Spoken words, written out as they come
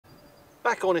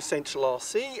Back on Essential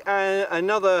RC,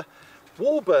 another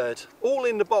warbird, all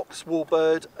in the box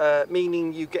warbird,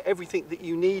 meaning you get everything that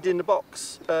you need in the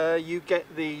box. You get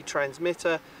the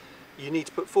transmitter, you need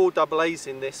to put 4 AA's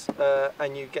in this,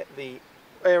 and you get the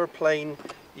aeroplane,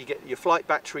 you get your flight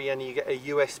battery, and you get a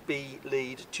USB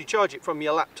lead to charge it from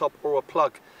your laptop or a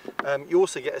plug. You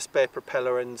also get a spare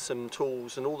propeller and some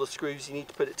tools and all the screws you need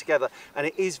to put it together, and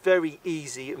it is very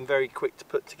easy and very quick to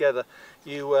put together.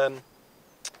 You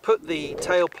put the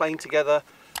tail plane together,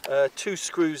 2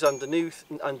 screws underneath,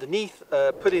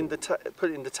 put in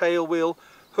the tail wheel,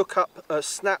 hook up,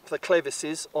 snap the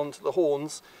clevises onto the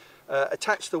horns,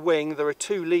 attach the wing. There are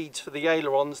 2 leads for the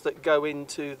ailerons that go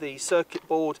into the circuit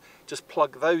board. Just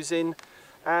plug those in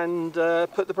and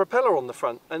put the propeller on the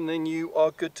front, and then you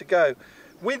are good to go.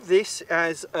 With this,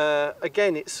 as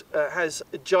again, it has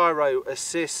a gyro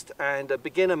assist and a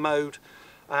beginner mode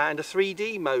and a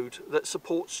 3D mode that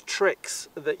supports tricks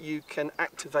that you can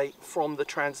activate from the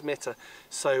transmitter.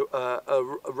 So a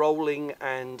rolling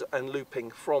and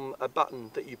looping from a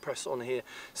button that you press on here.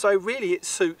 So really it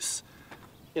suits,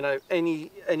 you know,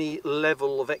 any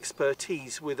level of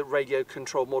expertise with a radio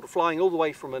control model, flying all the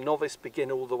way from a novice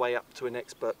beginner all the way up to an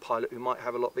expert pilot who might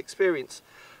have a lot of experience.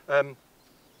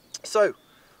 So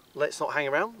let's not hang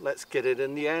around, let's get it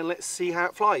in the air and let's see how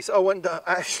it flies. Oh, and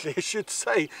actually I should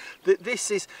say that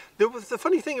this is, the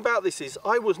funny thing about this is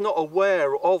I was not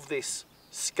aware of this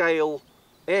scale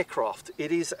aircraft.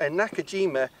 It is a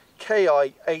Nakajima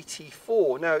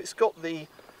KI84. Now it's got the,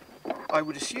 I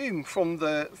would assume from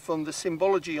the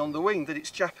symbology on the wing that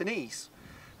it's Japanese,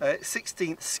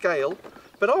 16th scale,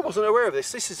 but I wasn't aware of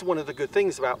this. This is one of the good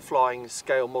things about flying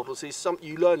scale models, is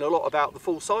you learn a lot about the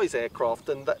full-size aircraft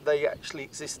and that they actually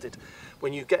existed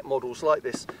when you get models like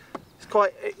this.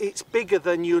 It's bigger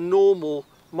than your normal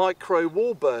micro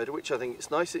warbird, which I think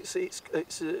is nice. It's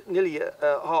nearly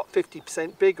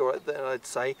 50% bigger than, I'd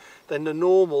say, than the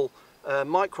normal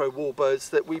micro warbirds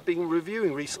that we've been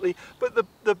reviewing recently, but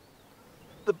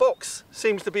the box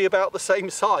seems to be about the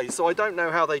same size, so I don't know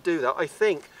how they do that. I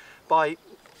think by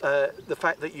the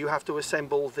fact that you have to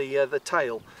assemble the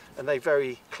tail, and they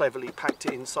very cleverly packed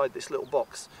it inside this little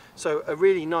box. So a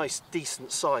really nice,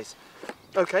 decent size.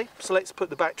 Okay, so let's put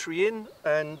the battery in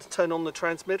and turn on the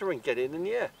transmitter and get it in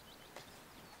the air.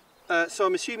 So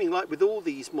I'm assuming, like with all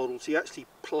these models, you actually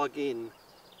plug in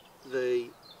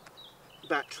the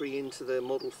battery into the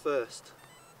model first.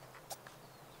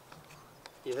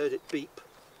 You heard it beep.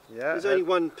 Yeah. There's only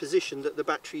one position that the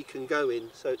battery can go in,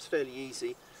 so it's fairly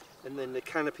easy. And then the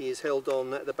canopy is held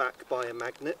on at the back by a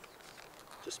magnet.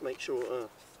 Just make sure,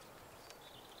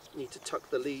 need to tuck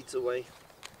the leads away.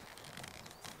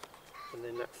 And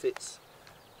then that fits.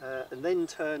 And then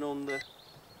turn on the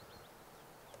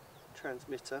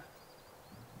transmitter.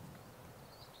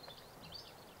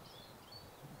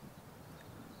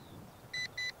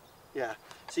 Yeah,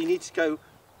 so you need to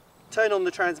turn on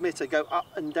the transmitter, go up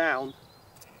and down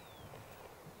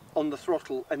on the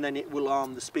throttle, and then it will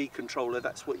arm the speed controller.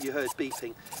 That's what you heard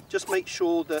beeping. Just make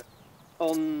sure that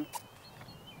on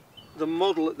the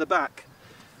model at the back,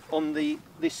 on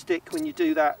this stick, when you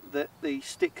do that, the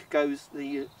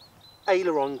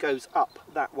aileron goes up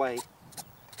that way,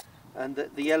 and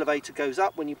that the elevator goes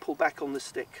up when you pull back on the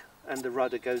stick, and the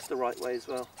rudder goes the right way as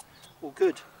well. All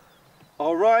good.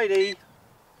 Alrighty.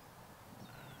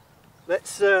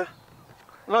 Let's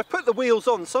and I've put the wheels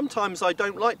on. Sometimes I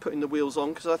don't like putting the wheels on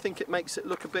because I think it makes it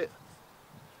look a bit,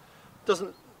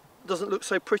 doesn't look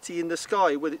so pretty in the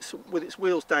sky with its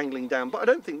wheels dangling down, but I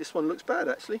don't think this one looks bad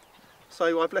actually.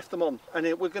 So I've left them on, and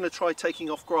we're going to try taking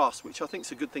off grass, which I think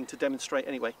is a good thing to demonstrate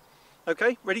anyway.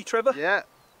 Okay, ready, Trevor? Yeah.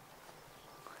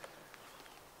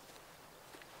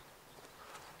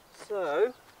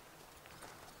 So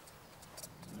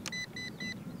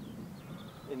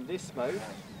in this mode,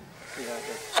 see how it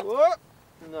goes. Whoa!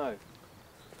 No.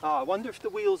 I wonder if the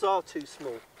wheels are too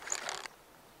small.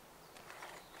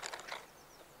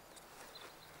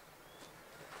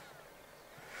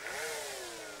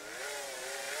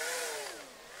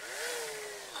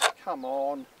 Come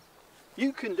on.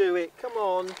 You can do it. Come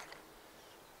on.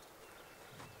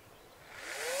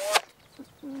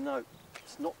 No,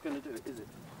 it's not going to do it, is it?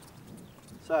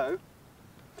 So,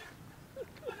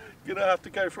 going to have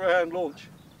to go for a hand launch.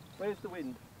 Where's the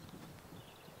wind?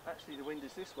 Actually, the wind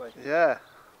is this way. Yeah.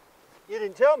 You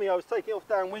didn't tell me I was taking off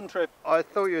downwind, Trev. I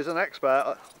thought you was an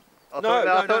expert. I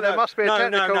thought there must be a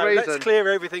technical reason. Let's clear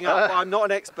everything up. I'm not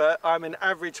an expert. I'm an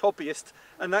average hobbyist,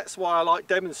 and that's why I like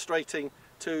demonstrating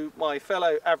to my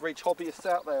fellow average hobbyists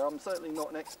out there. I'm certainly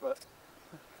not an expert,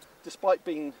 despite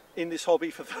being in this hobby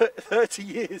for 30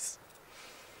 years.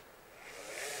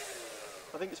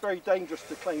 I think it's very dangerous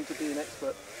to claim to be an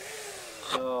expert.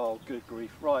 Oh, good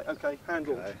grief. Right, okay,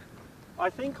 handle. Okay. I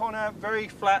think on a very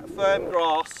flat, firm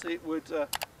grass, it would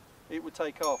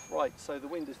take off. Right, so the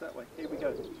wind is that way. Here we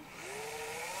go.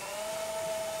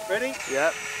 Ready?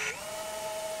 Yep.